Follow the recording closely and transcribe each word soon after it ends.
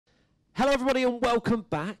Hello everybody and welcome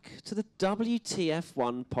back to the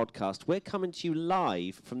WTF1 podcast. We're coming to you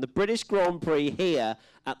live from the British Grand Prix here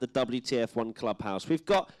at the WTF1 Clubhouse. We've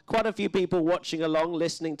got quite a few people watching along,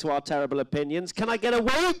 listening to our terrible opinions. Can I get a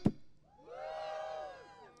whoop?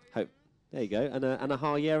 Hope. There you go, and a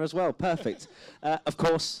ha yeah as well. Perfect. Of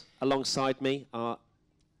course, alongside me,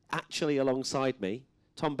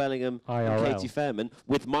 Tom Bellingham IRL. and Katie Fairman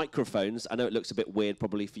with microphones. I know it looks a bit weird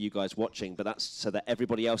probably for you guys watching, but that's so that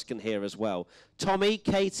everybody else can hear as well. Tommy,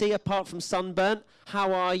 Katie, apart from sunburnt,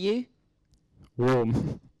 how are you?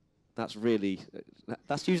 Warm. That's usually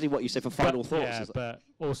what you say for final thoughts. Yeah, but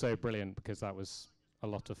also brilliant because that was a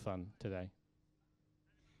lot of fun today.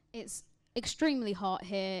 It's extremely hot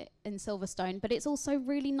here in Silverstone, but it's also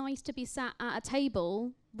really nice to be sat at a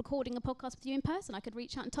table recording a podcast with you in person. I could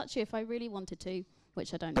reach out and touch you if I really wanted to,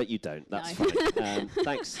 which I don't. But you don't. That's no. fine.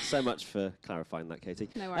 Thanks so much for clarifying that, Katie.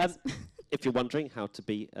 No worries. If you're wondering how to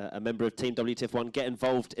be a member of Team WTF1, get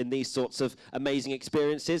involved in these sorts of amazing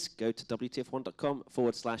experiences, go to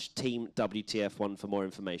WTF1.com/Team WTF1 for more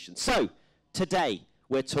information. So, today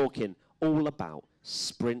we're talking all about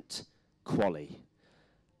sprint quali.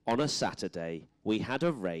 On a Saturday, we had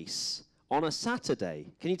a race on a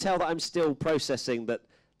Saturday. Can you tell that I'm still processing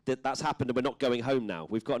that's happened and we're not going home now?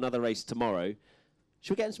 We've got another race tomorrow.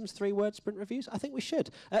 Should we get in some three-word sprint reviews? I think we should.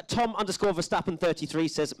 Tom_Verstappen33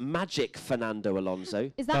 says, magic Fernando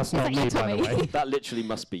Alonso. That's not me, by the way. That literally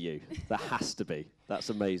must be you. That has to be. That's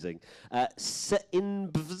amazing.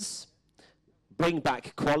 Seinbvs, bring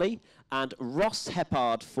back Quali. And Ross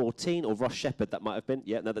Heppard 14, or Ross Shepherd, that might have been.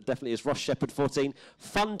 Yeah, no, that definitely is Ross Shepherd 14.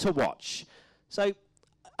 Fun to watch. So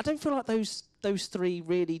I don't feel like those three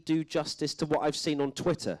really do justice to what I've seen on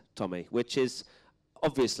Twitter, Tommy, which is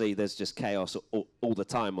obviously there's just chaos all the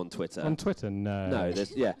time on Twitter. On Twitter, no. No,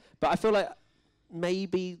 yeah. But I feel like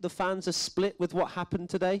maybe the fans are split with what happened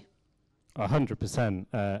today.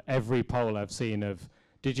 100%. Every poll I've seen of,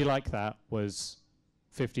 did you like that, was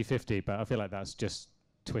 50-50, but I feel like that's just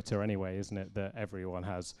Twitter anyway, isn't it? That everyone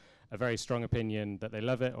has a very strong opinion that they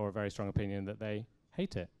love it or a very strong opinion that they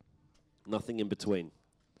hate it. Nothing in between.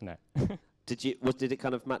 No. Did it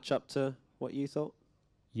kind of match up to what you thought?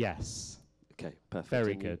 Yes. Okay, perfect.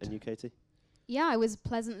 Very good. And you, Katie? Yeah, I was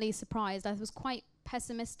pleasantly surprised. I was quite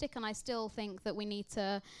pessimistic, and I still think that we need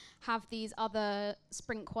to have these other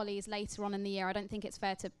sprint qualies later on in the year. I don't think it's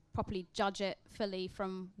fair to properly judge it fully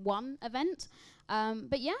from one event.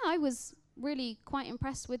 But yeah, I was really quite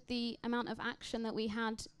impressed with the amount of action that we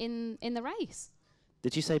had in the race.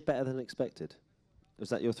 Did you say better than expected? Was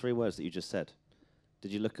that your three words that you just said?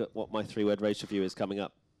 Did you look at what my three-word race review is coming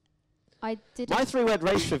up? I did. My three-word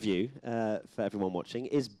race review, for everyone watching,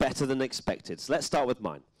 is better than expected. So let's start with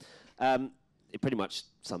mine. It pretty much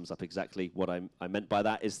sums up exactly what I meant by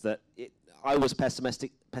that, is that I was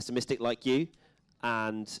pessimistic like you,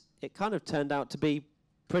 and it kind of turned out to be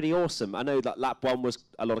pretty awesome. I know that lap one was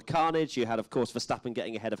a lot of carnage. You had, of course, Verstappen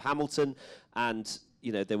getting ahead of Hamilton, and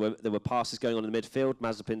there were passes going on in the midfield,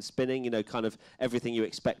 Mazepin spinning, kind of everything you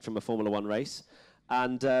expect from a Formula One race.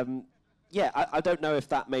 And I don't know if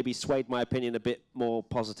that maybe swayed my opinion a bit more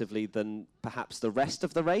positively than perhaps the rest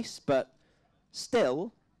of the race, but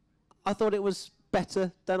still, I thought it was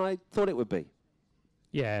better than I thought it would be.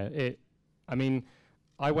 Yeah,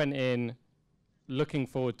 I went in looking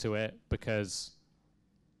forward to it because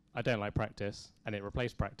I don't like practice, and it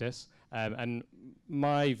replaced practice. And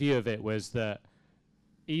my view of it was that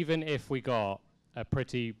even if we got a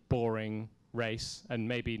pretty boring race and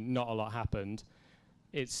maybe not a lot happened,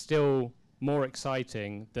 it's still more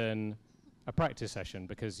exciting than a practice session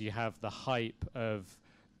because you have the hype of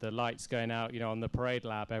the lights going out. On the parade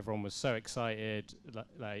lap, everyone was so excited.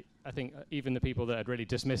 Like I think even the people that had really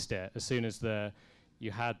dismissed it, as soon as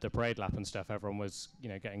you had the parade lap and stuff, everyone was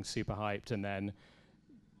getting super hyped. And then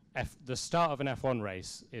the start of an F1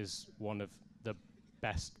 race is one of the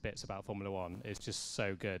best bits about Formula One. It's just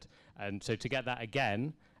so good. And so to get that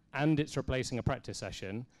again, and it's replacing a practice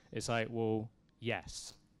session, it's like, well,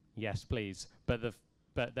 yes, please. But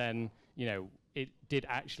then, it did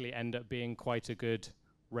actually end up being quite a good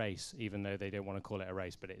race, even though they don't want to call it a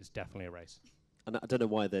race, but it is definitely a race. And I don't know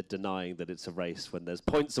why they're denying that it's a race when there's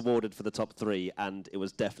points awarded for the top three, and it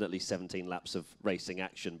was definitely 17 laps of racing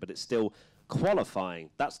action, but it's still qualifying.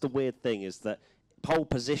 That's the weird thing, is that pole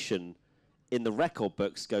position in the record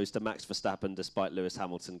books goes to Max Verstappen despite Lewis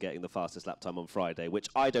Hamilton getting the fastest lap time on Friday, which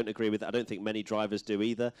I don't agree with. I don't think many drivers do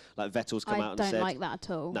either. Like Vettel's come out and said... I don't like that at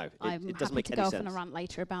all. No, it doesn't make any sense. I'm happy to go off on a rant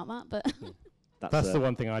later about that, but... That's the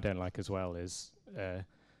one thing I don't like as well is,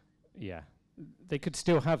 they could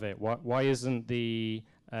still have it. Why isn't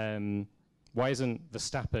Verstappen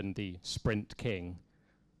the sprint king?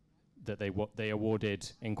 that they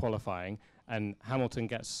awarded in qualifying, and Hamilton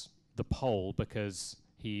gets the pole because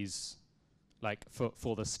he's like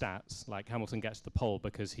for the stats, like Hamilton gets the pole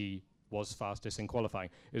because he was fastest in qualifying.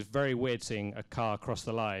 It was very weird seeing a car cross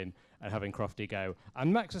the line and having Crofty go,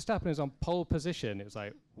 and Max Verstappen is on pole position. It was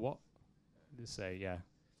like, what? Yeah.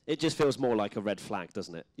 It just feels more like a red flag,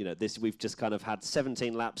 doesn't it? You know, we've just kind of had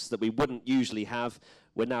 17 laps that we wouldn't usually have.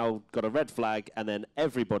 We're now got a red flag, and then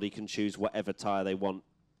everybody can choose whatever tyre they want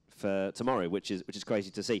for tomorrow, which is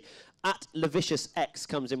crazy to see. At Levicious X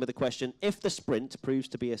comes in with a question: if the sprint proves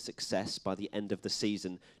to be a success by the end of the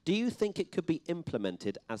season, do you think it could be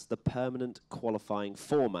implemented as the permanent qualifying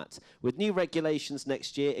format? With new regulations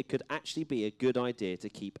next year, it could actually be a good idea to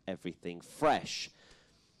keep everything fresh.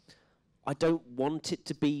 I don't want it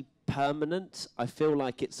to be permanent. I feel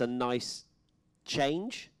like it's a nice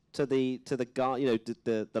change to the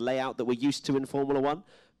layout that we're used to in Formula One,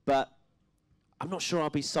 but I'm not sure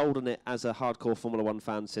I'll be sold on it as a hardcore Formula One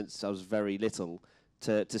fan since I was very little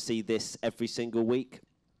to see this every single week,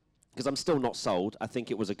 because I'm still not sold. I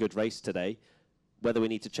think it was a good race today. Whether we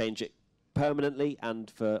need to change it permanently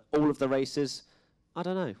and for all of the races, I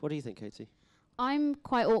don't know. What do you think, Katie? I'm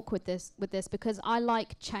quite awkward with this because I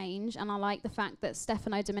like change, and I like the fact that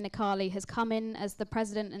Stefano Domenicali has come in as the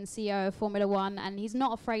president and CEO of Formula One, and he's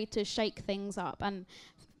not afraid to shake things up, and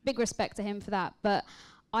big respect to him for that. But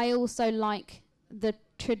I also like the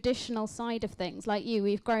traditional side of things. Like you,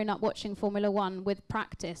 we've grown up watching Formula One with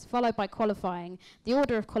practice followed by qualifying. The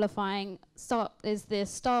order of qualifying is the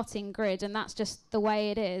starting grid, and that's just the way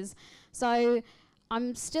it is. So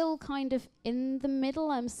I'm still kind of in the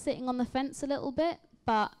middle. I'm sitting on the fence a little bit,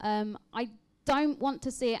 but I don't want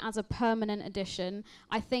to see it as a permanent addition.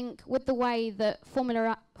 I think with the way that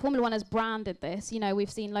Formula One has branded this, you know, we've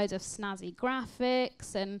seen loads of snazzy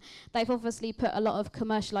graphics, and they've obviously put a lot of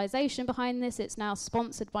commercialization behind this. It's now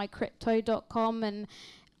sponsored by Crypto.com, and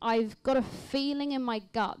I've got a feeling in my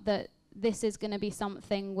gut that this is going to be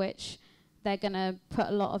something which they're going to put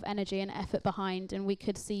a lot of energy and effort behind, and we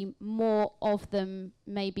could see more of them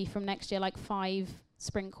maybe from next year, like 5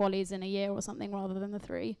 sprint qualies in a year or something rather than the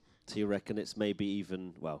 3. Do you reckon it's maybe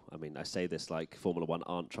even, well, I mean, I say this like Formula One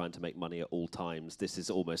aren't trying to make money at all times. This is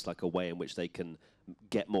almost like a way in which they can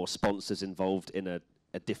get more sponsors involved in a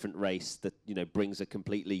different race that, you know, brings a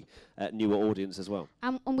completely newer audience as well.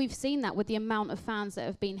 And we've seen that with the amount of fans that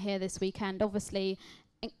have been here this weekend. Obviously,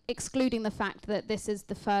 excluding the fact that this is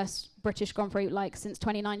the first British Grand Prix like since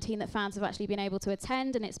 2019 that fans have actually been able to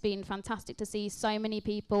attend, and it's been fantastic to see so many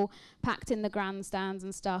people packed in the grandstands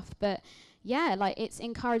and stuff. But yeah, like, it's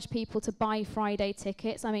encouraged people to buy Friday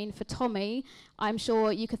tickets. I mean, for Tommy, I'm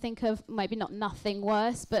sure you could think of maybe not nothing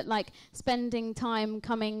worse, but like spending time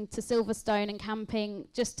coming to Silverstone and camping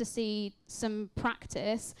just to see some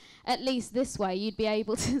practice. At least this way you'd be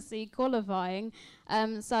able to see qualifying.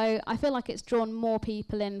 So I feel like it's drawn more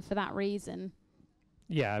people in for that reason.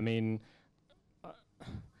 Yeah, I mean, I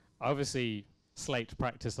obviously slate to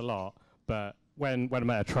practice a lot, but when I'm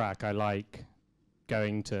at a track, I like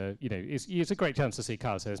going to, you know, it's a great chance to see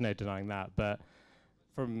cars, so there's no denying that. But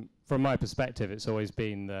from my perspective, it's always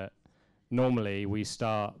been that normally we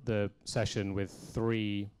start the session with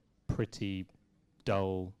 3 pretty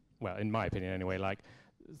dull, well, in my opinion anyway, like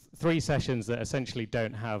 3 sessions that essentially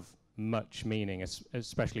don't have much meaning,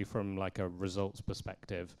 especially from like a results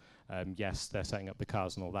perspective. Yes, they're setting up the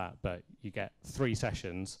cars and all that, but you get 3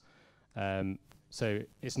 sessions. So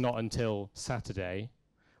it's not until Saturday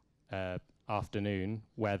afternoon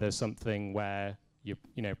where there's something where you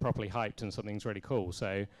know, properly hyped and something's really cool.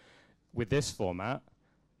 So with this format,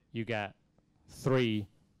 you get 3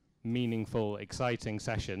 meaningful, exciting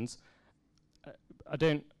sessions. I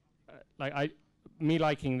don't me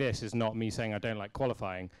liking this is not me saying I don't like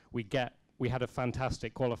qualifying. We had a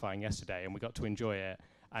fantastic qualifying yesterday, and we got to enjoy it,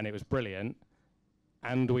 and it was brilliant.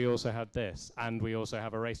 And we also had this, and we also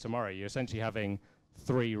have a race tomorrow. You're essentially having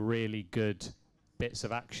 3 really good bits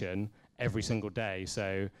of action every single day.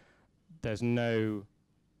 So there's no,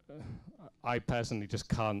 I personally just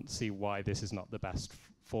can't see why this is not the best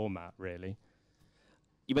format, really.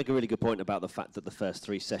 You make a really good point about the fact that the first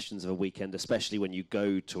 3 sessions of a weekend, especially when you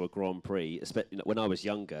go to a Grand Prix, when I was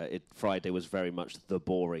younger, Friday was very much the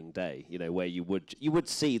boring day, you know, where you would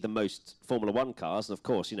see the most Formula One cars, and of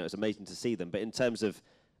course, you know, it's amazing to see them, but in terms of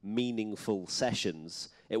meaningful sessions,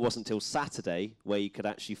 it wasn't until Saturday where you could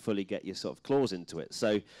actually fully get your sort of claws into it.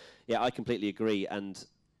 So, yeah, I completely agree, and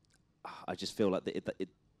I just feel like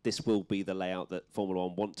this will be the layout that Formula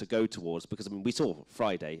One want to go towards, because, I mean, we saw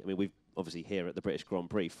Friday. I mean, we've obviously here at the British Grand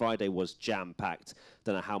Prix, Friday was jam-packed.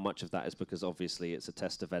 Don't know how much of that is because obviously it's a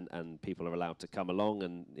test event and people are allowed to come along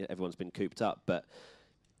and everyone's been cooped up, but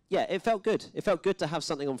yeah, it felt good. It felt good to have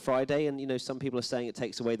something on Friday, and, you know, some people are saying it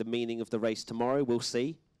takes away the meaning of the race tomorrow. We'll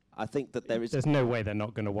see. I think that there is... There's no way they're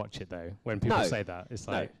not going to watch it, though, when people say that. It's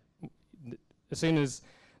like, as soon as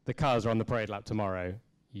the cars are on the parade lap tomorrow,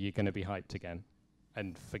 you're going to be hyped again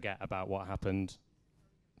and forget about what happened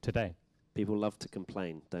today. People love to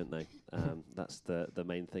complain, don't they? That's the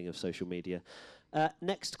main thing of social media.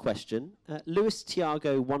 Next question. Lewis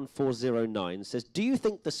Tiago 1409 says, do you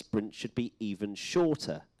think the sprint should be even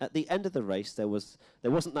shorter? At the end of the race, there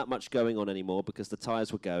wasn't that much going on anymore because the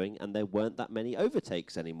tyres were going and there weren't that many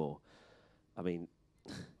overtakes anymore. I mean,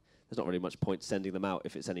 there's not really much point sending them out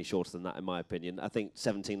if it's any shorter than that, in my opinion. I think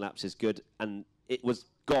 17 laps is good, and it was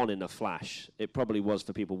gone in a flash. It probably was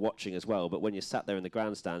for people watching as well, but when you sat there in the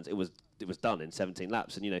grandstands, it was done in 17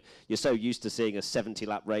 laps. And, you know, you're so used to seeing a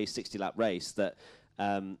 70-lap race, 60-lap race that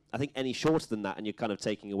I think any shorter than that, and you're kind of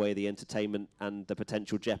taking away the entertainment and the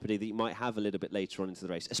potential jeopardy that you might have a little bit later on into the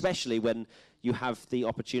race, especially when you have the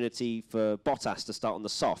opportunity for Bottas to start on the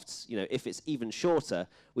softs. You know, if it's even shorter,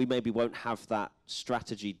 we maybe won't have that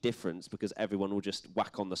strategy difference because everyone will just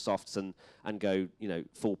whack on the softs and go, you know,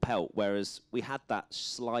 full pelt. Whereas we had that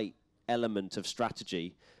slight element of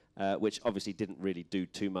strategy, which obviously didn't really do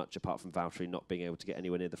too much apart from Valtteri not being able to get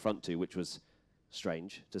anywhere near the front two, which was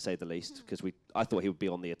strange, to say the least, because I thought he would be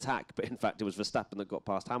on the attack, but in fact it was Verstappen that got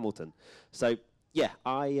past Hamilton. So, yeah,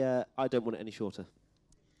 I don't want it any shorter.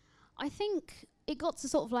 I think it got to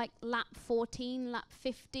sort of like lap 14, lap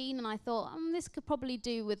 15, and I thought, this could probably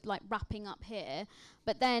do with like wrapping up here.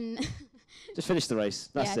 But then... just finish the race.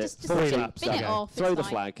 That's it. Just 3 laps. Bin it off. Throw the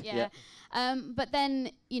flag. Yeah. But then,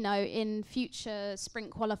 you know, in future sprint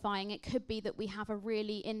qualifying, it could be that we have a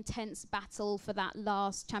really intense battle for that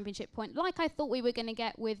last championship point, like I thought we were going to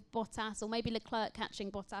get with Bottas, or maybe Leclerc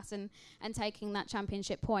catching Bottas and taking that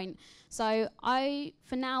championship point. So I,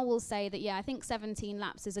 for now, will say that, yeah, I think 17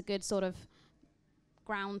 laps is a good sort of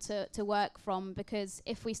ground to work from, because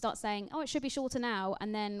if we start saying, oh, it should be shorter now,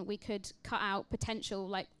 and then we could cut out potential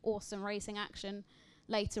like awesome racing action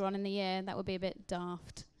later on in the year, that would be a bit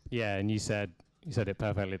daft. Yeah, and you said it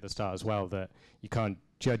perfectly at the start as well, that you can't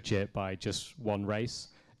judge it by just one race.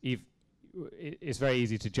 It's very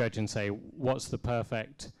easy to judge and say, what's the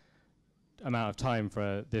perfect amount of time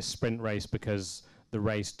for this sprint race because the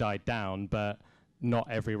race died down, but not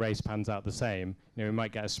every race pans out the same. You know, we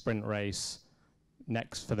might get a sprint race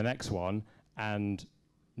for the next one, and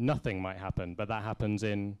nothing might happen, but that happens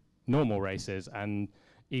in normal races, and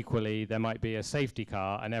equally, there might be a safety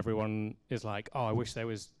car and everyone is like, oh, I wish there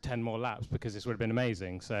was 10 more laps because this would have been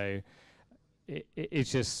amazing. So it's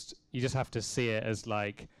just, you just have to see it as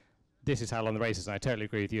like, this is how long the race is. And I totally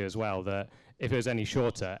agree with you as well, that if it was any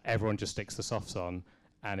shorter, everyone just sticks the softs on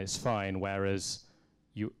and it's fine. Whereas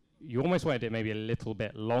you almost wanted it maybe a little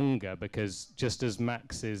bit longer, because just as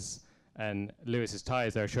Max's and Lewis's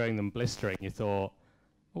tyres, they were showing them blistering, you thought,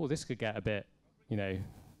 oh, this could get a bit, you know,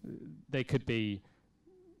 they could be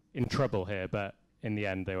in trouble here, but in the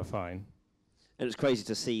end they were fine. And it's crazy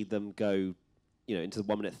to see them go, you know, into the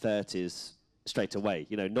 1 minute 30s straight away.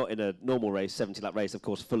 You know, not in a normal race, 70-lap race, of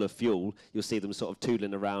course, full of fuel. You'll see them sort of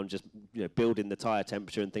tootling around, just, you know, building the tyre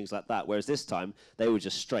temperature and things like that. Whereas this time, they were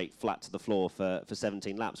just straight flat to the floor for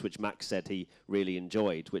 17 laps, which Max said he really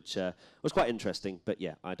enjoyed, which was quite interesting. But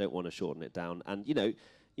yeah, I don't want to shorten it down. And, you know,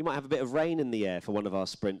 you might have a bit of rain in the air for one of our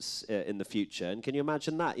sprints in the future. And can you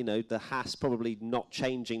imagine that? You know, the Haas probably not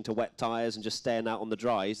changing to wet tyres and just staying out on the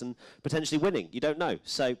dries and potentially winning. You don't know.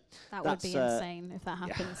 So that would be insane if that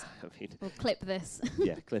happens. Yeah, I mean, we'll clip this.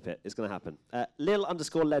 Yeah, clip it. It's going to happen.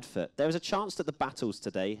 Lil_Leadfoot. There is a chance that the battles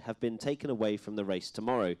today have been taken away from the race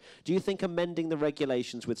tomorrow. Do you think amending the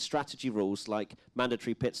regulations with strategy rules like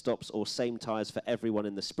mandatory pit stops or same tyres for everyone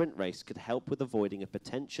in the sprint race could help with avoiding a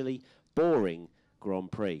potentially boring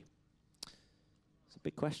Grand Prix? It's a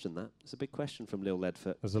big question, that. It's a big question from Lil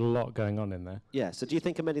Leadfoot. There's a lot going on in there. Yeah, so do you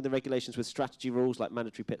think amending the regulations with strategy rules like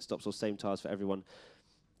mandatory pit stops or same tyres for everyone...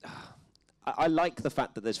 I like the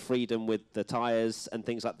fact that there's freedom with the tyres and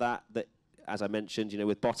things like that, that, as I mentioned, you know,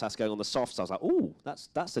 with Bottas going on the softs, I was like, ooh,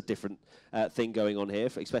 that's a different thing going on here,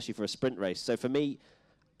 especially for a sprint race. So for me,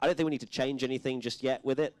 I don't think we need to change anything just yet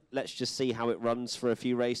with it. Let's just see how it runs for a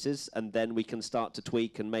few races, and then we can start to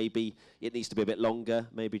tweak, and maybe it needs to be a bit longer,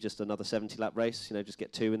 maybe just another 70-lap race, you know, just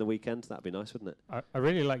get 2 in the weekend. That'd be nice, wouldn't it? I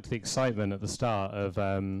really liked the excitement at the start of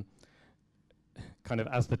kind of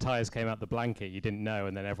as the tyres came out the blanket, you didn't know,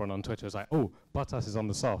 and then everyone on Twitter was like, oh, Bottas is on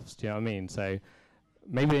the softs, do you know what I mean? So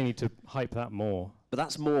maybe they need to hype that more. But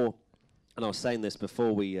that's more... And I was saying this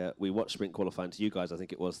before we watched sprint qualifying to you guys, I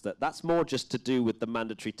think it was, that's more just to do with the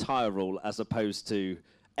mandatory tyre rule as opposed to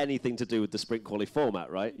anything to do with the sprint quali format,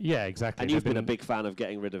 right? Yeah, exactly. And you've been a big fan of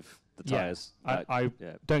getting rid of the tyres. I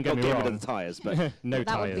don't get me wrong. Not getting rid of the tyres, but no that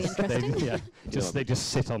tyres. Would be interesting. They just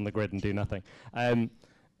sit on the grid and do nothing.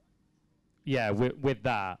 With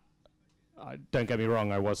that, don't get me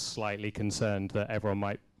wrong. I was slightly concerned that everyone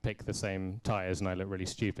might pick the same tyres and I look really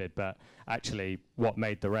stupid. But actually, what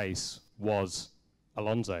made the race was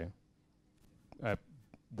Alonso.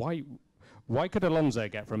 Why could Alonso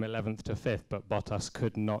get from 11th to 5th, but Bottas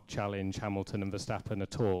could not challenge Hamilton and Verstappen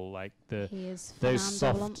at all? Like those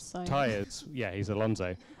soft tyres. Yeah, he's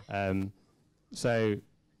Alonso. So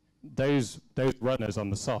those runners on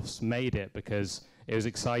the softs made it because it was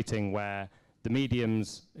exciting. Where the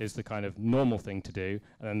mediums is the kind of normal thing to do,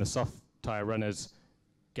 and then the soft tyre runners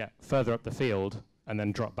get further up the field and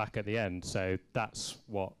then drop back at the end. So that's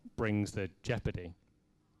what brings the jeopardy.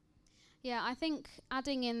 Yeah, I think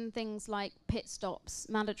adding in things like pit stops,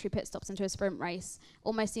 mandatory pit stops into a sprint race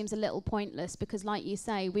almost seems a little pointless because, like you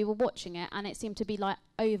say, we were watching it and it seemed to be like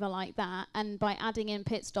over like that. And by adding in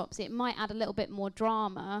pit stops, it might add a little bit more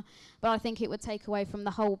drama, but I think it would take away from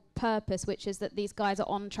the whole purpose, which is that these guys are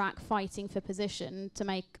on track fighting for position to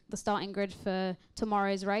make the starting grid for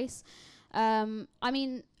tomorrow's race. I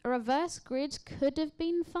mean, a reverse grid could have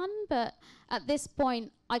been fun, but at this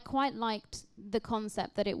point, I quite liked the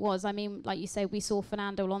concept that it was. I mean, like you say, we saw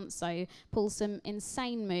Fernando Alonso pull some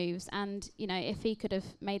insane moves, and, you know, if he could have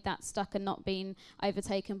made that stuck and not been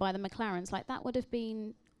overtaken by the McLarens, like, that would have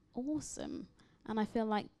been awesome. And I feel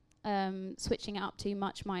like switching it up too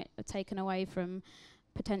much might have taken away from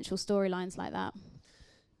potential storylines like that.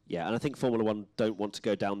 Yeah, and I think Formula One don't want to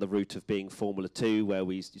go down the route of being Formula 2, where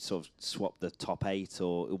we sort of swap the top 8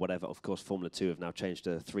 or whatever. Of course, Formula 2 have now changed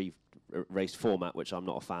to a 3-race format, which I'm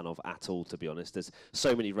not a fan of at all, to be honest. There's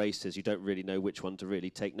so many races, you don't really know which one to really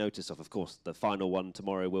take notice of. Of course, the final one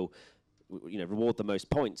tomorrow will, reward the most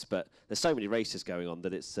points, but there's so many races going on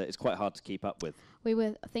that it's quite hard to keep up with. We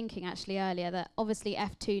were thinking actually earlier that obviously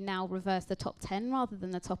F2 now reverse the top 10 rather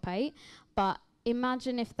than the top 8, but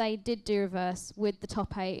imagine if they did do reverse with the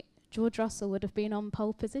top 8, George Russell would have been on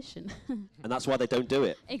pole position. And that's why they don't do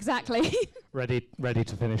it. Exactly. ready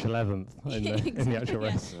to finish 11th in the actual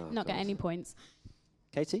race. Oh, not get any points.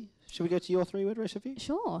 Katie, should we go to your 3-word race review?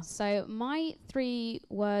 Sure. So my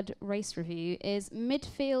 3-word race review is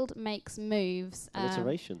midfield makes moves.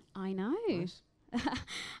 Alliteration. I know. Nice.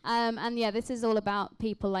 And yeah, this is all about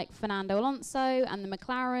people like Fernando Alonso and the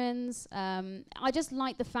McLarens. I just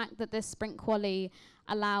like the fact that this sprint quali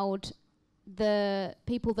allowed the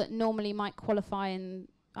people that normally might qualify in,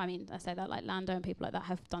 I mean, I say that like Lando and people like that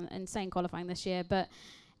have done insane qualifying this year, but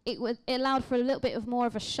it allowed for a little bit of more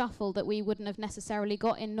of a shuffle that we wouldn't have necessarily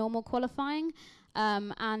got in normal qualifying.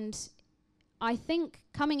 And I think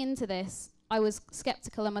coming into this, I was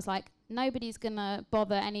skeptical and was like, nobody's going to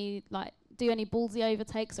bother do any ballsy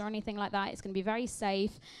overtakes or anything like that. It's going to be very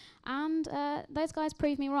safe. And those guys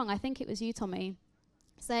proved me wrong. I think it was you, Tommy,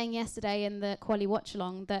 saying yesterday in the Quali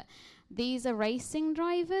watch-along that these are racing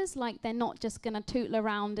drivers. Like, they're not just going to tootle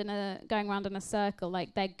around going around in a circle.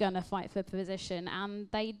 Like, they're going to fight for position. And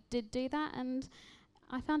they did do that, and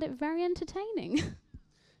I found it very entertaining.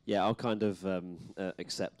 Yeah, I'll kind of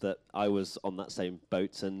accept that I was on that same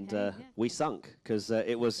boat, and we sunk because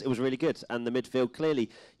it was really good. And the midfield, clearly,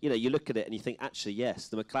 you look at it and you think, actually, yes,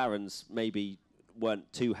 the McLarens maybe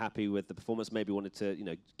weren't too happy with the performance, maybe wanted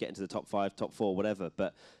to get into the top 5, top 4, whatever.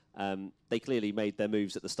 But they clearly made their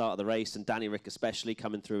moves at the start of the race, and Danny Rick especially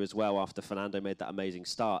coming through as well after Fernando made that amazing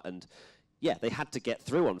start. And yeah, they had to get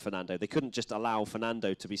through on Fernando. They couldn't just allow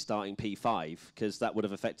Fernando to be starting P5 because that would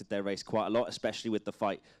have affected their race quite a lot, especially with the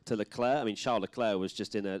fight to Leclerc. I mean, Charles Leclerc was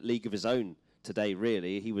just in a league of his own today,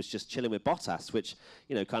 really. He was just chilling with Bottas, which,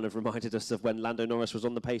 kind of reminded us of when Lando Norris was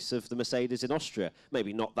on the pace of the Mercedes in Austria.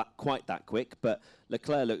 Maybe not quite that quick, but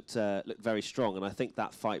Leclerc looked very strong, and I think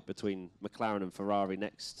that fight between McLaren and Ferrari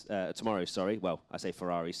tomorrow, well, I say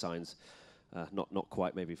Ferrari Sainz, not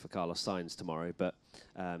quite maybe for Carlos Sainz tomorrow, but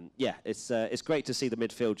yeah, it's great to see the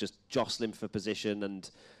midfield just jostling for position,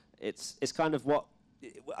 and it's kind of what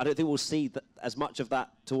I don't think we'll see as much of that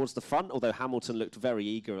towards the front. Although Hamilton looked very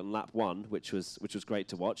eager on lap 1, which was great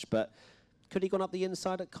to watch. But could he gone up the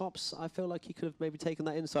inside at Copse? I feel like he could have maybe taken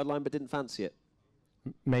that inside line, but didn't fancy it.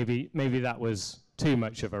 Maybe that was too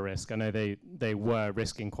much of a risk. I know they were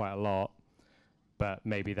risking quite a lot, but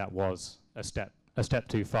maybe that was a step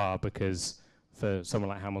too far, because for someone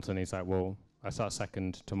like Hamilton, he's like, well, I start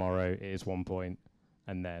second tomorrow, it is 1 point,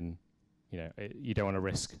 and then you don't want to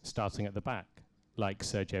risk starting at the back like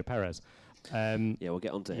Sergio Perez. Yeah, we'll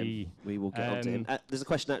get on to him. We will get on to him. There's a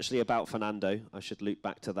question actually about Fernando. I should loop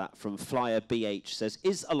back to that from Flyer BH. Says,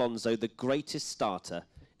 is Alonso the greatest starter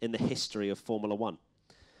in the history of Formula One?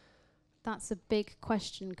 That's a big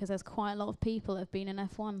question because there's quite a lot of people that have been in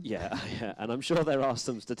F1. Yeah, yeah, and I'm sure there are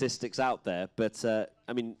some statistics out there. But,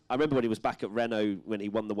 I mean, I remember when he was back at Renault when he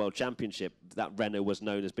won the World Championship, that Renault was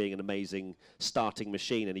known as being an amazing starting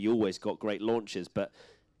machine, and he always got great launches. But,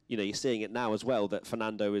 you know, you're seeing it now as well, that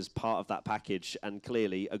Fernando is part of that package and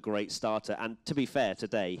clearly a great starter. And to be fair,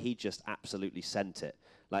 today, he just absolutely sent it.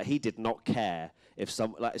 Like, he did not care if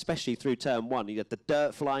some, like, especially through turn one, he had the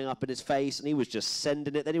dirt flying up in his face and he was just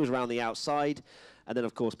sending it. Then he was around the outside. And then,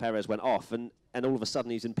 of course, Perez went off and all of a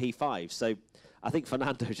sudden he's in P5. So I think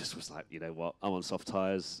Fernando just was like, you know what, I'm on soft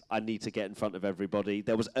tyres. I need to get in front of everybody.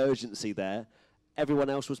 There was urgency there. Everyone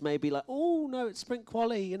else was maybe like, oh, no, it's sprint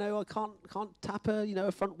quali. You know, I can't tap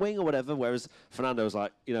a front wing or whatever. Whereas Fernando was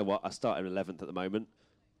like, you know what, I start in 11th at the moment.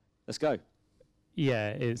 Let's go. Yeah,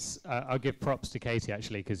 it's. I'll give props to Katie,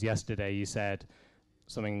 actually, because yesterday you said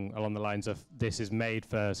something along the lines of, this is made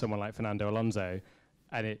for someone like Fernando Alonso,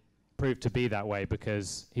 and it proved to be that way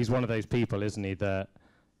because he's one of those people, isn't he, that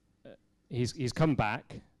he's come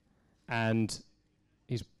back and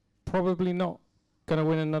he's probably not going to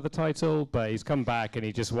win another title, but he's come back and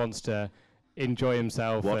he just wants to enjoy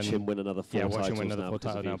himself. Watch him win another four titles. Yeah, watch him win another four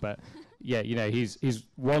titles now. But yeah, you know, he's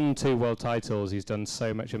won 2 world titles. He's done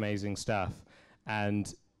so much amazing stuff.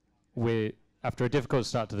 And after a difficult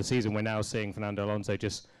start to the season, we're now seeing Fernando Alonso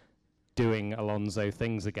just doing Alonso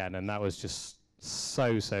things again, and that was just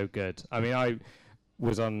so good. I mean, I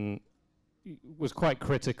was quite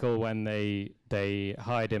critical when they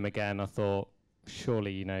hired him again. I thought,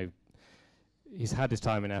 surely, you know, he's had his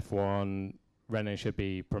time in F1. Renault should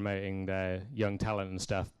be promoting their young talent and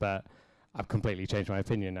stuff, but I've completely changed my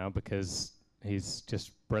opinion now because he's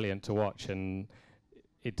just brilliant to watch, and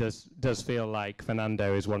it does feel like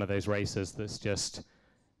Fernando is one of those racers that's just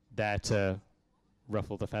there to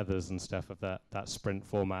ruffle the feathers and stuff of that sprint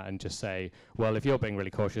format and just say, well, if you're being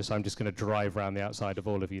really cautious, I'm just going to drive around the outside of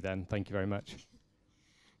all of you then. Thank you very much.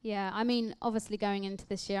 Yeah, I mean, obviously going into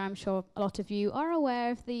this year, I'm sure a lot of you are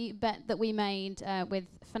aware of the bet that we made with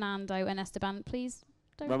Fernando and Esteban. Please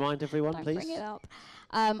don't remind everyone, don't please. Bring it up.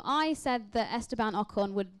 I said that Esteban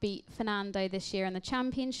Ocon would beat Fernando this year in the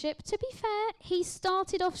championship. To be fair, he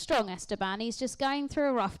started off strong, Esteban. He's just going through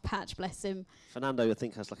a rough patch, bless him. Fernando, I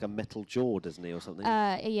think, has like a metal jaw, doesn't he, or something?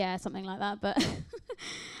 Yeah, something like that.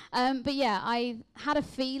 But yeah, I had a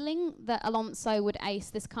feeling that Alonso would ace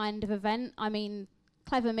this kind of event. I mean,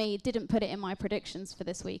 clever me, didn't put it in my predictions for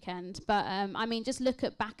this weekend. But, I mean, just look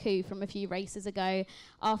at Baku from a few races ago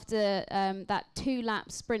after that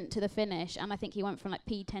 2-lap sprint to the finish. And I think he went from like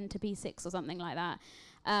P10 to P6 or something like that.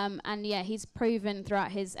 And, yeah, he's proven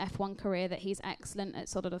throughout his F1 career that he's excellent at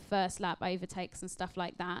sort of the first lap overtakes and stuff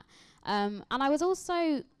like that. And I was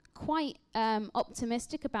also quite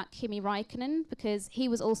optimistic about Kimi Raikkonen because he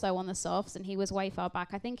was also on the softs and he was way far back.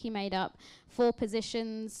 I think he made up 4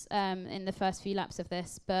 positions in the first few laps of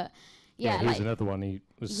this, but yeah, he was another one. He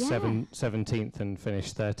was 17th and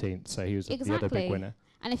finished 13th, so he was the other big winner.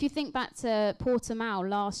 And if you think back to Portimao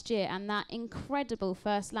last year and that incredible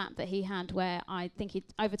first lap that he had where I think he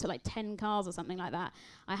overtook like 10 cars or something like that,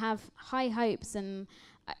 I have high hopes and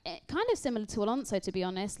kind of similar to Alonso, to be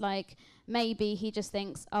honest. Like, maybe he just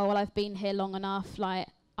thinks, oh, well, I've been here long enough. Like,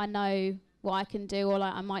 I know what I can do, or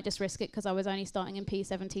like, I might just risk it because I was only starting in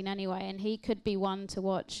P17 anyway. And he could be one to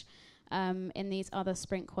watch in these other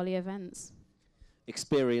sprint quali events.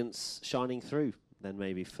 Experience shining through, then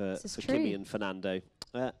maybe for Kimi and Fernando.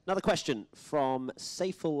 Another question from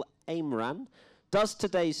Saiful Amran. Does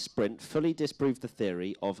today's sprint fully disprove the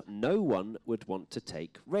theory of no one would want to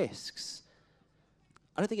take risks?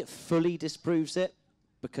 I don't think it fully disproves it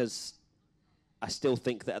because I still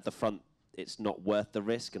think that at the front it's not worth the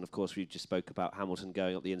risk. And of course, we just spoke about Hamilton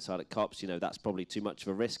going up the inside at Copse. You know, that's probably too much of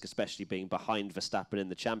a risk, especially being behind Verstappen in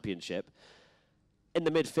the championship. In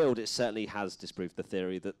the midfield, it certainly has disproved the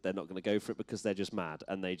theory that they're not going to go for it because they're just mad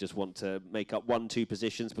and they just want to make up 1-2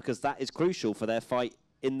 positions because that is crucial for their fight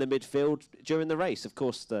in the midfield during the race. Of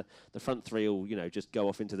course, the front three will, you know, just go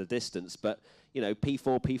off into the distance. But, you know,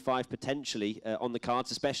 P4, P5 potentially on the cards,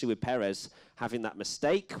 especially with Perez having that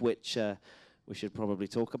mistake, which we should probably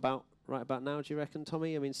talk about right about now, do you reckon,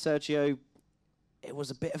 Tommy? I mean, Sergio, it was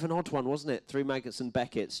a bit of an odd one, wasn't it? Through Maggots and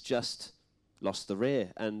Beckett's, just lost the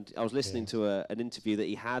rear. And I was listening to an interview that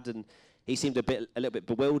he had, and he seemed a little bit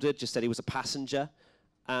bewildered, just said he was a passenger,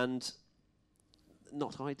 and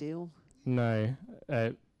not ideal. No.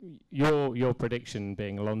 Your prediction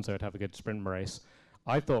being Alonso would have a good sprint race.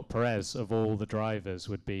 I thought Perez, of all the drivers,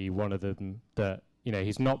 would be one of them that, you know,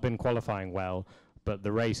 he's not been qualifying well, but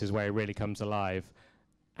the race is where he really comes alive.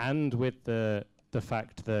 And with the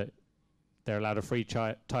fact that they're allowed a free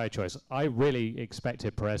tyre choice. I really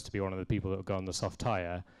expected Perez to be one of the people that would go on the soft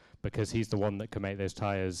tyre, because he's the one that can make those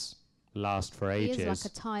tyres last for ages. He is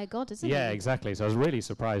like a tyre god, isn't he? Yeah, exactly. So I was really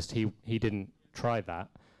surprised he didn't try that,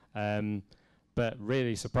 but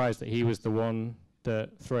really surprised that he was the one that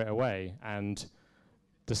threw it away. And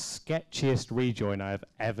the sketchiest rejoin I've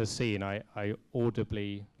ever seen, I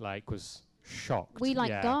audibly was shocked. We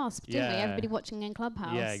gasped, didn't we? Everybody watching in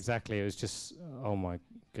Clubhouse. Yeah, exactly. It was just, oh my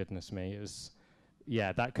goodness me. It was,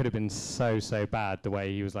 that could have been so bad, the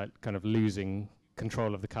way he was kind of losing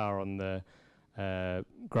control of the car on the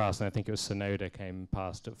grass. And I think it was Sonoda came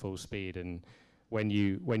past at full speed. And when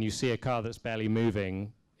you see a car that's barely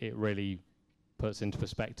moving, it really puts into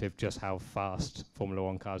perspective just how fast Formula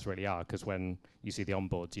One cars really are. Because when you see the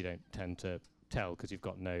onboards, you don't tend to tell, because you've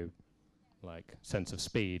got no sense of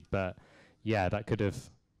speed. But yeah, that could have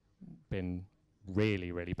been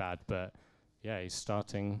really, really bad. But yeah, he's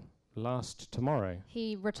starting last tomorrow.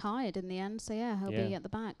 He retired in the end, so yeah, he'll be at the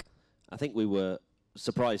back. I think we were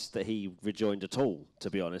surprised that he rejoined at all, to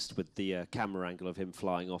be honest, with the camera angle of him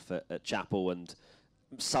flying off at Chapel and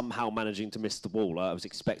somehow managing to miss the wall. I was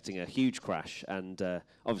expecting a huge crash, and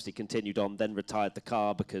obviously continued on, then retired the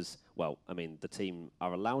car because, well, I mean, the team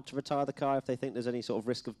are allowed to retire the car if they think there's any sort of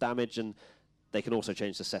risk of damage, and they can also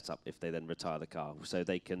change the setup if they then retire the car. So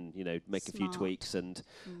they can, make a few tweaks, and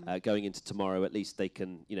going into tomorrow, at least they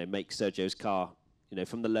can, make Sergio's car,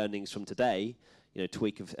 from the learnings from today,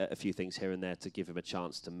 tweak a few things here and there to give him a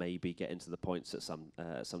chance to maybe get into the points at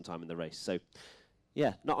some time in the race. So,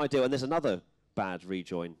 yeah, not ideal. And there's another bad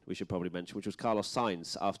rejoin we should probably mention, which was Carlos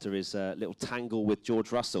Sainz after his little tangle with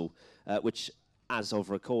George Russell, which, as of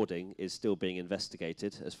recording, is still being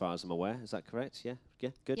investigated, as far as I'm aware. Is that correct? Yeah? Yeah,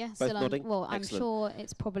 good? Yeah, both nodding? Well, I'm sure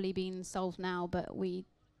it's probably been solved now, but we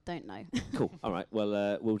don't know. Cool. All right.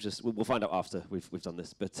 Well, we'll find out after we've done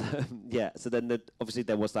this. But yeah. So then, obviously,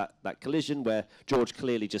 there was that collision where George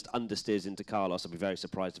clearly just understeers into Carlos. I'd be very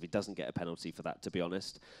surprised if he doesn't get a penalty for that, to be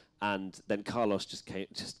honest. And then Carlos just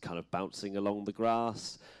kind of bouncing along the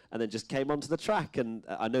grass, and then just came onto the track. And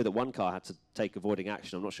I know that one car had to take avoiding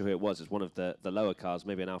action. I'm not sure who it was. It was one of the lower cars,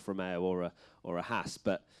 maybe an Alfa Romeo or a Haas.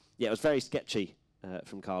 But yeah, it was very sketchy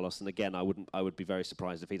from Carlos. And again, I would be very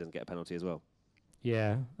surprised if he doesn't get a penalty as well.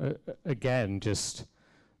 Yeah, again, just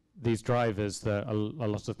these drivers that a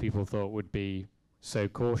lot of people thought would be so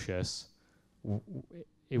cautious.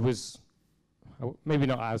 It was maybe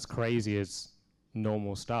not as crazy as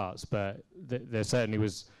normal starts, but there certainly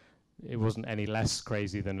was. It wasn't any less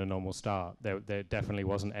crazy than a normal start. There definitely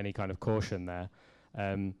wasn't any kind of caution there.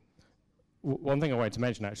 One thing I wanted to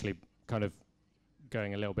mention, actually, kind of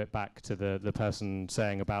going a little bit back to the person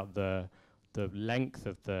saying about the length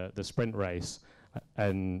of the sprint race.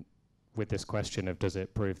 And with this question of does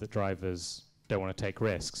it prove that drivers don't want to take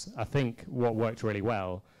risks, I think what worked really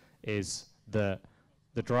well is that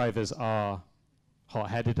the drivers are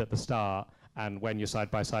hot-headed at the start, and when you're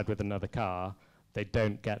side by side with another car, they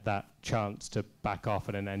don't get that chance to back off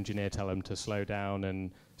and an engineer tell them to slow down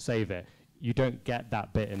and save it. You don't get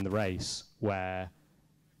that bit in the race where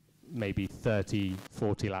maybe 30,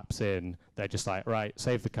 40 laps in, they're just like, right,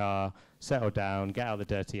 save the car, settle down, get out of the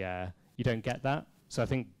dirty air. You don't get that. So I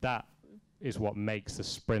think that is what makes the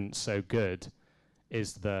sprint so good,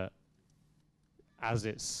 is that as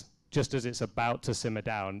it's about to simmer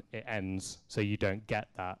down, it ends, so you don't get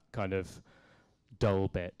that kind of dull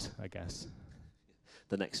bit, I guess.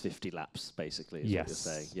 The next 50 laps, basically, is yes.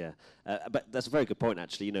 What you're saying. Yeah, but that's a very good point,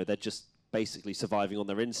 actually. They're just basically surviving on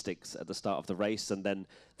their instincts at the start of the race, and then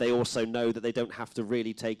they also know that they don't have to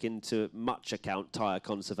really take into much account tyre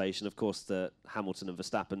conservation. Of course, the Hamilton and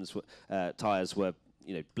Verstappen's tyres were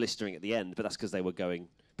blistering at the end, but that's because they were going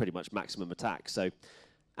pretty much maximum attack. So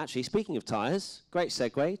actually, speaking of tyres, great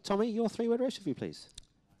segue. Tommy, your 3-word race review, please.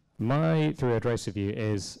 My 3-word race review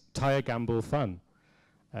is tyre gamble fun.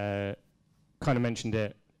 Kind of mentioned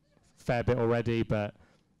it a fair bit already, but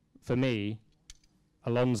for me,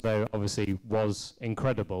 Alonso obviously was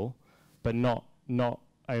incredible, but not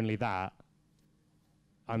only that,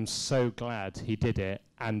 I'm so glad he did it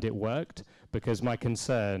and it worked, because my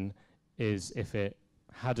concern is if it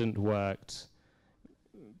hadn't worked,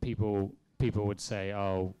 people would say,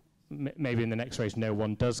 oh, maybe in the next race no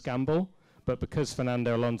one does gamble. But because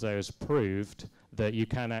Fernando Alonso has proved that you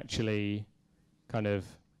can actually kind of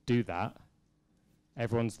do that,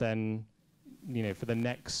 everyone's then, for the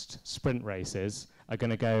next sprint races, are going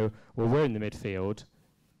to go, well, we're in the midfield.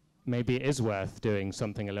 Maybe it is worth doing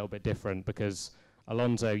something a little bit different, because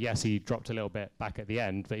Alonso, yes, he dropped a little bit back at the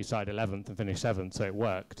end, but he started 11th and finished 7th, so it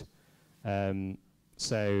worked.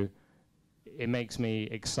 So it makes me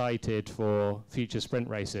excited for future sprint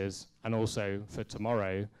races and also for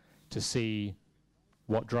tomorrow to see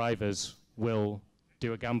what drivers will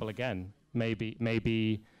do a gamble again. Maybe,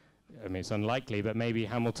 I mean, it's unlikely, but maybe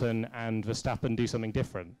Hamilton and Verstappen do something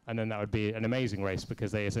different. And then that would be an amazing race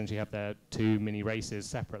because they essentially have their 2 mini races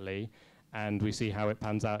separately and we see how it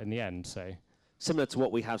pans out in the end. So similar to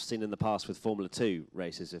what we have seen in the past with Formula 2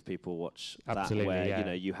 races, if people watch Absolutely, that, where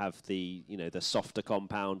yeah. you have the the softer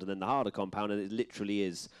compound and then the harder compound, and it literally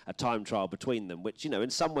is a time trial between them. Which in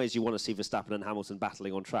some ways you want to see Verstappen and Hamilton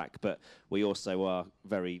battling on track, but we also are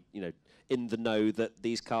very in the know that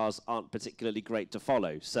these cars aren't particularly great to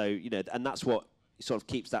follow. So and that's what sort of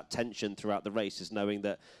keeps that tension throughout the race, is knowing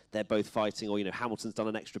that they're both fighting, or Hamilton's done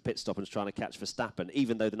an extra pit stop and is trying to catch Verstappen,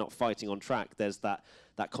 even though they're not fighting on track. There's that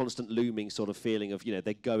constant looming sort of feeling of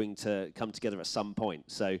they're going to come together at some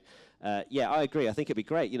point. So yeah, I agree. I think it'd be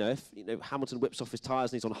great if Hamilton whips off his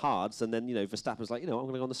tyres and he's on hards, and then Verstappen's like I'm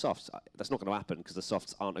going to go on the softs. That's not going to happen because the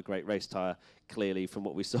softs aren't a great race tyre, clearly, from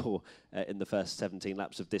what we saw in the first 17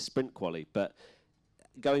 laps of this sprint quali. But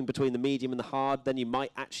going between the medium and the hard, then you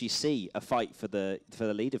might actually see a fight for the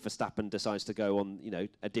lead if Verstappen decides to go on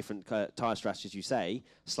a different tyre strategy, as you say,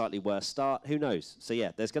 slightly worse start. Who knows? So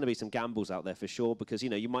yeah, there's going to be some gambles out there for sure, because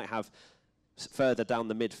you might have further down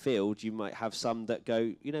the midfield, you might have some that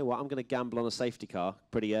go, what, I'm going to gamble on a safety car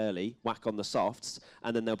pretty early, whack on the softs,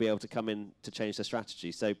 and then they'll be able to come in to change their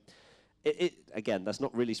strategy. So again, that's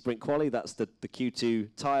not really sprint quali, that's the Q2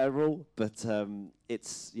 tyre rule, but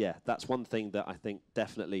that's one thing that I think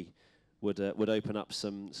definitely would open up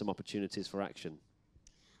some opportunities for action.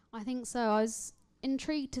 I think so. I was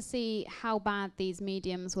intrigued to see how bad these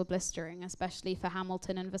mediums were blistering, especially for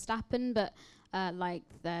Hamilton and Verstappen, but like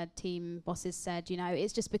their team bosses said,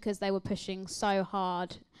 it's just because they were pushing so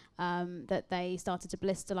hard that they started to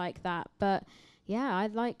blister like that. But yeah, I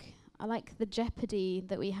like the jeopardy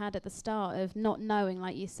that we had at the start of not knowing,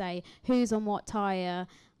 like you say, who's on what tyre,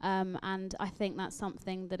 and I think that's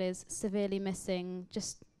something that is severely missing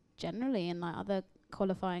just generally in like other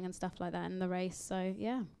qualifying and stuff like that in the race. So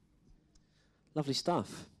yeah. Lovely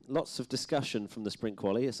stuff. Lots of discussion from the sprint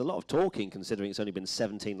quali. It's a lot of talking considering it's only been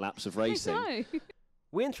 17 laps of racing. I know.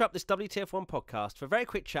 We interrupt this WTF1 podcast for a very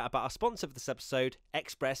quick chat about our sponsor for this episode,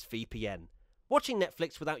 ExpressVPN. Watching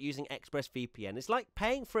Netflix without using ExpressVPN is like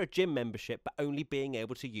paying for a gym membership but only being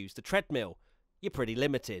able to use the treadmill. You're pretty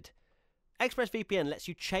limited. ExpressVPN lets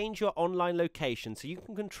you change your online location so you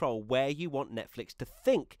can control where you want Netflix to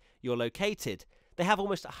think you're located. They have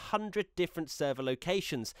almost 100 different server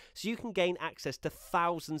locations, so you can gain access to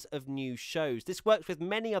thousands of new shows. This works with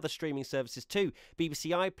many other streaming services too, BBC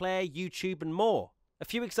iPlayer, YouTube and more. A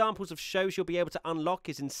few examples of shows you'll be able to unlock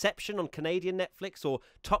is Inception on Canadian Netflix, or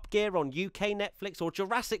Top Gear on UK Netflix, or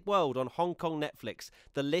Jurassic World on Hong Kong Netflix.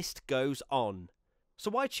 The list goes on. So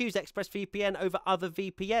why choose ExpressVPN over other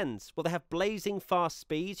VPNs? Well, they have blazing fast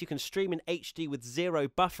speeds, you can stream in HD with zero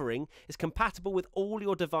buffering, it's compatible with all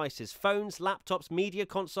your devices, phones, laptops, media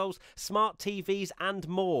consoles, smart TVs and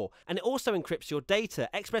more. And it also encrypts your data.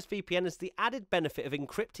 ExpressVPN has the added benefit of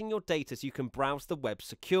encrypting your data so you can browse the web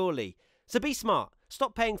securely. So be smart.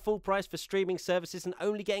 Stop paying full price for streaming services and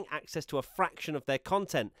only getting access to a fraction of their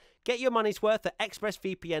content. Get your money's worth at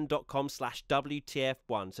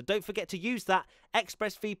expressvpn.com/WTF1. So don't forget to use that,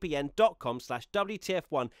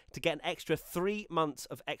 expressvpn.com/WTF1, to get an extra 3 months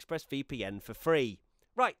of ExpressVPN for free.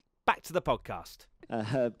 Right, back to the podcast.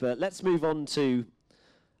 But let's move on to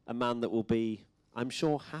a man that will be, I'm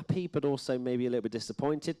sure, happy, but also maybe a little bit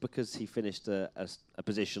disappointed because he finished a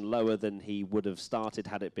position lower than he would have started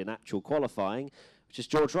had it been actual qualifying, which is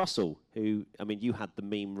George Russell, who, I mean, you had the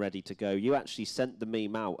meme ready to go. You actually sent the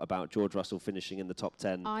meme out about George Russell finishing in the top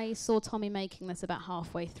 10. I saw Tommy making this about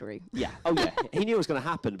halfway through. Yeah, oh yeah, he knew it was going to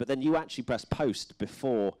happen, but then you actually pressed post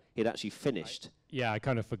before he'd actually finished. Yeah, I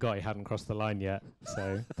kind of forgot he hadn't crossed the line yet,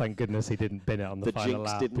 so thank goodness he didn't bin it on the final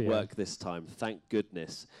lap. The jinx didn't work this time, thank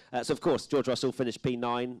goodness. So, of course, George Russell finished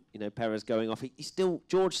P9, Perez going off.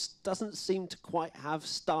 George doesn't seem to quite have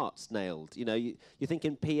starts nailed. You think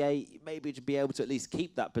in P8, maybe to be able to at least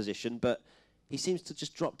keep that position, but he seems to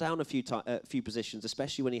just drop down a few positions,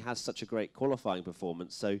 especially when he has such a great qualifying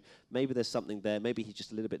performance. So maybe there's something there. Maybe he's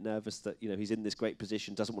just a little bit nervous that, he's in this great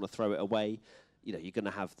position, doesn't want to throw it away. You're going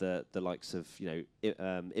to have the likes of,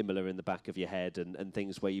 Imola in the back of your head and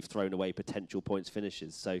things where you've thrown away potential points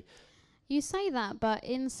finishes. So you say that, but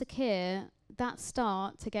in Sakir, that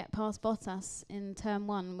start to get past Bottas in turn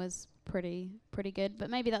 1 was pretty good. But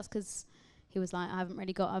maybe that's because he was like, I haven't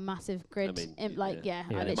really got a massive grid. I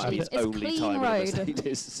literally, it's clean road.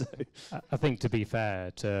 I think, to be fair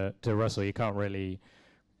to Russell, you can't really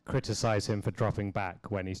criticise him for dropping back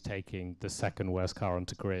when he's taking the second worst car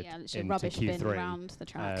onto grid literally into rubbish bin Q3, around the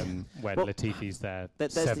track. when Well, Latifi's there.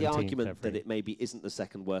 There's the argument that it maybe isn't the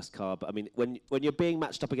second worst car, but I mean, when you're being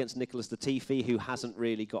matched up against Nicholas Latifi, who hasn't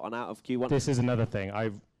really gotten out of Q1. This is another thing.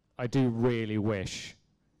 I do really wish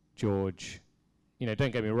George,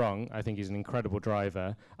 don't get me wrong, I think he's an incredible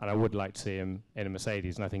driver, and I would like to see him in a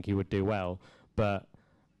Mercedes, and I think he would do well. But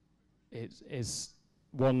it's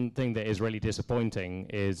one thing that is really disappointing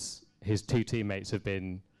is his two teammates have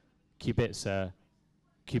been Kubica,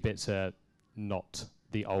 not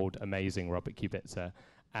the old amazing Robert Kubica,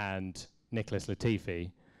 and Nicholas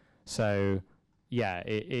Latifi. So, yeah,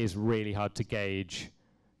 it is really hard to gauge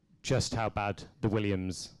just how bad the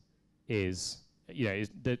Williams is.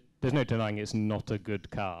 There's no denying it's not a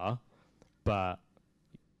good car, but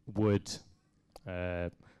would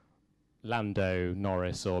Lando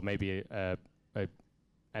Norris or maybe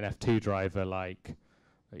an F2 driver like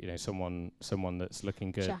someone that's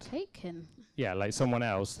looking good. Jack Aitken. Yeah, like someone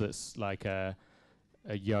else that's like a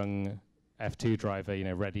young F2 driver,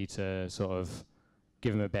 ready to sort of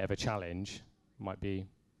give him a bit of a challenge, might do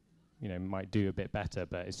a bit better,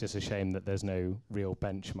 but it's just a shame that there's no real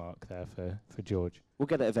benchmark there for George. We'll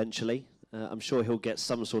get it eventually. I'm sure he'll get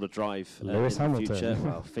some sort of drive Lewis in Hamilton. the future.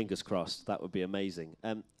 Well, fingers crossed. That would be amazing.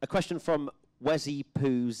 A question from Wezzy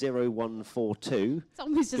Poo 0142.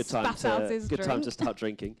 Someone's just spat out his Good drink. time to start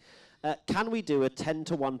drinking. Can we do a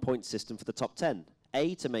 10-to-1 point system for the top 10?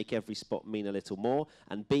 A, to make every spot mean a little more,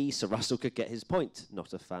 and B, so Russell could get his point.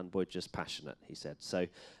 Not a fanboy, just passionate, he said. So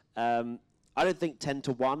I don't think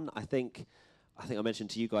 10-to-1. I think I mentioned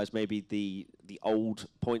to you guys maybe the old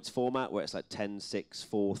points format where it's like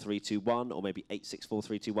 10-6-4-3-2-1 or maybe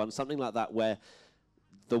 8-6-4-3-2-1, something like that, where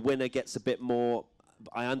the winner gets a bit more.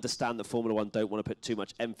 I understand that Formula One don't want to put too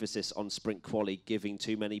much emphasis on sprint quali giving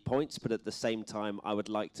too many points, but at the same time, I would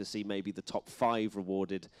like to see maybe the top 5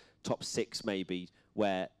 rewarded, top 6 maybe,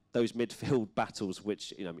 where those midfield battles,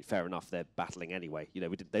 which, fair enough, they're battling anyway.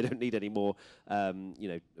 They don't need any more,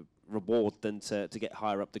 reward than to get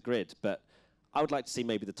higher up the grid. But I would like to see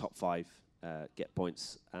maybe the top 5 get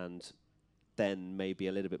points, and then maybe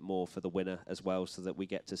a little bit more for the winner as well, so that we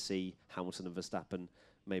get to see Hamilton and Verstappen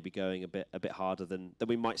maybe going a bit harder than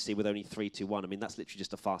we might see with only 3-2-1. I mean, that's literally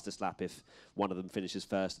just the fastest lap if one of them finishes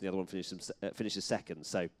first and the other one finishes second.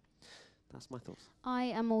 So that's my thoughts. I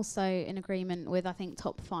am also in agreement with, I think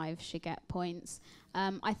top 5 should get points.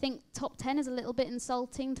 I think top 10 is a little bit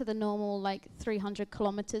insulting to the normal 300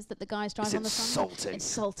 kilometers that the guys drive on the summer.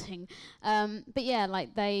 Insulting. But yeah,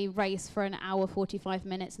 they race for an hour 45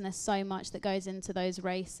 minutes, and there's so much that goes into those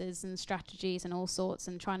races and strategies and all sorts,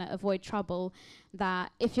 and trying to avoid trouble,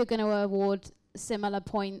 that if you're going to award similar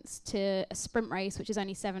points to a sprint race, which is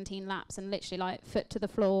only 17 laps and literally foot to the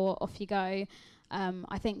floor, off you go,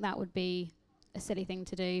 I think that would be a silly thing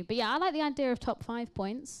to do. But yeah, I like the idea of top 5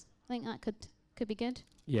 points. I think that could be good.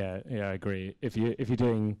 Yeah, I agree. If you're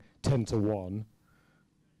doing 10-to-1,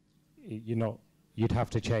 you'd have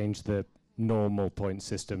to change the normal point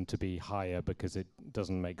system to be higher, because it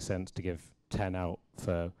doesn't make sense to give 10 out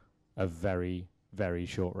for a very, very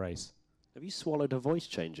short race. Have you swallowed a voice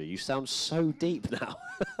changer? You sound so deep now.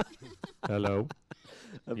 Hello.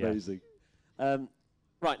 Amazing.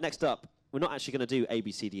 Right, next up. We're not actually going to do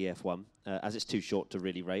ABCDF1 as it's too short to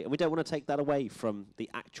really rate, and we don't want to take that away from the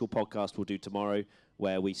actual podcast we'll do tomorrow,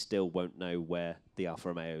 where we still won't know where the Alfa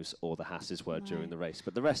Romeos or the Hasses were during the race.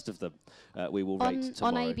 But the rest of them we will rate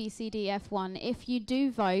tomorrow. On ABCDF1, if you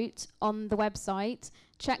do vote on the website,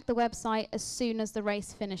 check the website as soon as the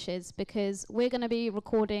race finishes, because we're going to be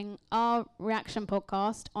recording our reaction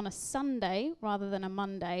podcast on a Sunday rather than a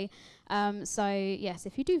Monday. So yes,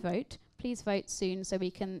 if you do vote, please vote soon so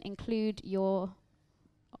we can include your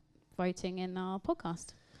voting in our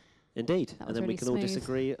podcast. Indeed. And then really we can all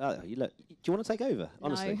disagree. Do you want to take over?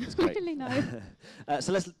 Honestly, no. It's great. Really, no.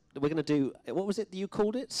 So we're going to do, what was it that you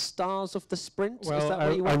called it? Stars of the Sprint? Well, Is that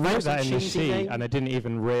what you I want? wrote that in the cheesy sheet, name? and I didn't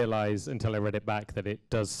even realise until I read it back that it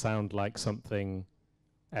does sound like something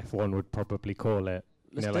F1 would probably call it.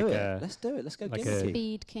 Let's do it. Let's do it. Let's go like gimmicky.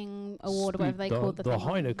 Speed King Award, or whatever they called the The thing.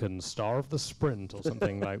 Heineken Star of the Sprint, or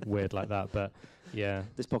something weird like that. But yeah.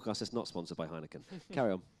 This podcast is not sponsored by Heineken.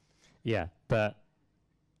 Carry on. Yeah, but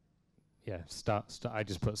yeah, star. I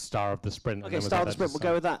just put Star of the Sprint. Okay, Star of the Sprint. We'll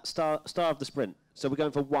go with that. Star of the Sprint. So we're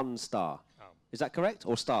going for 1 star. Is that correct?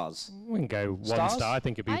 Or stars? We can go 1 Stars? star. I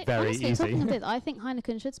think it'd be very honestly, easy. talking of this, I think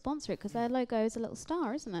Heineken should sponsor it, because their logo is a little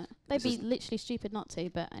star, isn't it? They'd be literally stupid not to,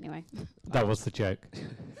 but anyway. That was the joke.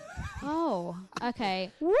 Oh,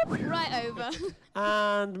 okay. Right over.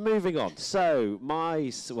 And moving on. So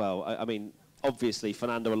I mean, obviously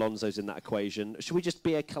Fernando Alonso's in that equation. Should we just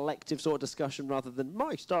be a collective sort of discussion rather than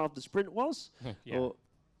my star of the sprint was? Yeah. Or,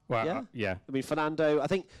 Well, yeah? yeah. I mean, Fernando, I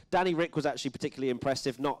think Danny Rick was actually particularly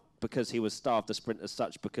impressive, not because he was star of the sprint as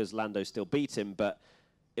such, because Lando still beat him, but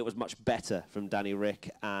it was much better from Danny Rick,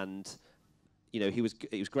 and he was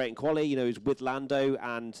great in quali. He was with Lando,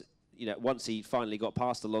 and once he finally got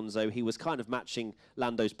past Alonso, he was kind of matching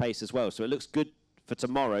Lando's pace as well. So it looks good for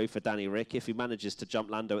tomorrow for Danny Rick. If he manages to jump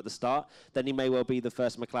Lando at the start, then he may well be the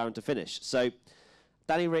first McLaren to finish. So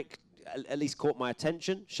Danny Rick at least caught my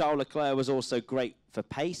attention. Charles Leclerc was also great for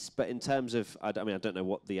pace, but in terms of, I don't know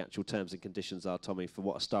what the actual terms and conditions are, Tommy, for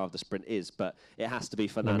what a star of the sprint is, but it has to be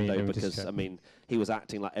Fernando let me because, he was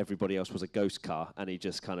acting like everybody else was a ghost car, and he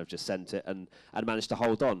just kind of just sent it and managed to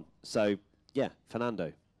hold on. So, yeah,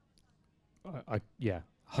 Fernando. Yeah,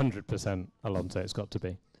 100% Alonso it's got to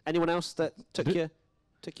be. Anyone else that took your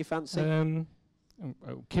fancy?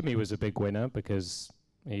 Kimi was a big winner because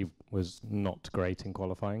he was not great in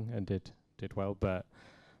qualifying and did well, but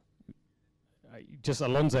just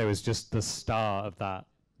Alonso is just the star of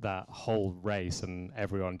that whole race, and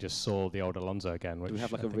everyone just saw the old Alonso again. Do we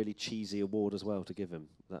have like a really cheesy award as well to give him?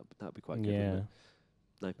 That'd be quite good. Yeah,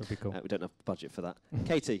 no, that'd be cool. We don't have budget for that.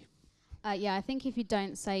 Katie. Yeah, I think if you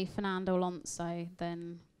don't say Fernando Alonso,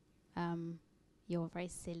 then you're very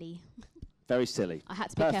silly. Very silly. I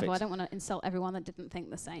had to be careful. I don't want to insult everyone that didn't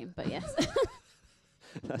think the same, but yes.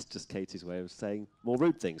 That's just Katie's way of saying more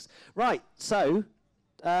rude things. Right, so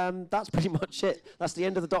that's pretty much it. That's the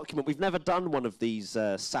end of the document. We've never done one of these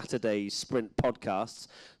Saturday sprint podcasts.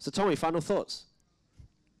 So, Tommy, final thoughts?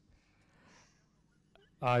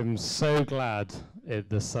 I'm so glad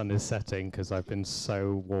the sun is setting because I've been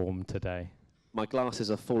so warm today. My glasses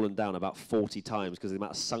have fallen down about 40 times because of the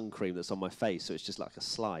amount of sun cream that's on my face, so it's just like a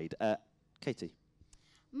slide. Katie?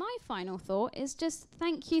 My final thought is just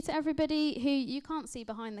thank you to everybody who you can't see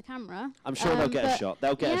behind the camera. I'm sure they'll get a shot.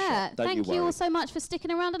 They'll get a shot. Don't you worry. Thank you all so much for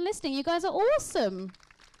sticking around and listening. You guys are awesome.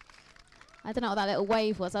 I don't know what that little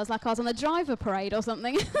wave was. I was like I was on a driver parade or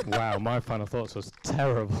something. Wow, my final thoughts was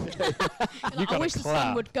terrible. I wish the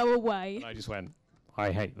sun would go away. And I just went,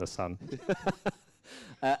 I hate the sun.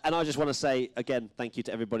 And I just want to say, again, thank you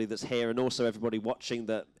to everybody that's here and also everybody watching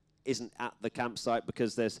that isn't at the campsite,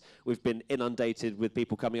 because we've been inundated with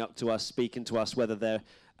people coming up to us, speaking to us, whether they're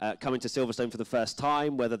coming to Silverstone for the first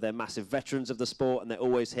time, whether they're massive veterans of the sport and they're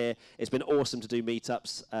always here. It's been awesome to do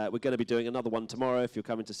meetups. We're going to be doing another one tomorrow if you're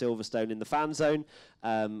coming to Silverstone in the fan zone.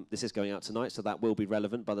 This is going out tonight, so that will be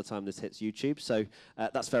relevant by the time this hits YouTube. So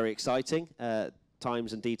that's very exciting.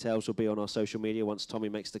 Times and details will be on our social media once Tommy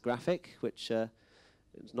makes the graphic, which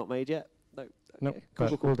it's not made yet. No. Okay. Nope,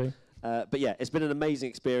 Cool. will do. But yeah, it's been an amazing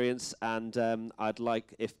experience, and I'd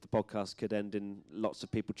like if the podcast could end in lots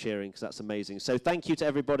of people cheering, because that's amazing. So thank you to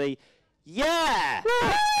everybody. Yeah!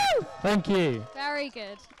 Woo! Thank you. Very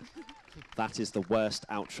good. That is the worst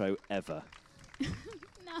outro ever.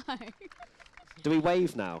 No. Do we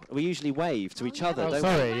wave now? We usually wave to each other, Oh, don't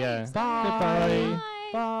sorry, we? yeah. Bye. Bye.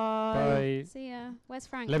 Bye. Bye. See ya. Where's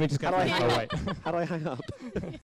Frank? Let me just get How do I Frank. hang Oh, up? wait. How do I hang up?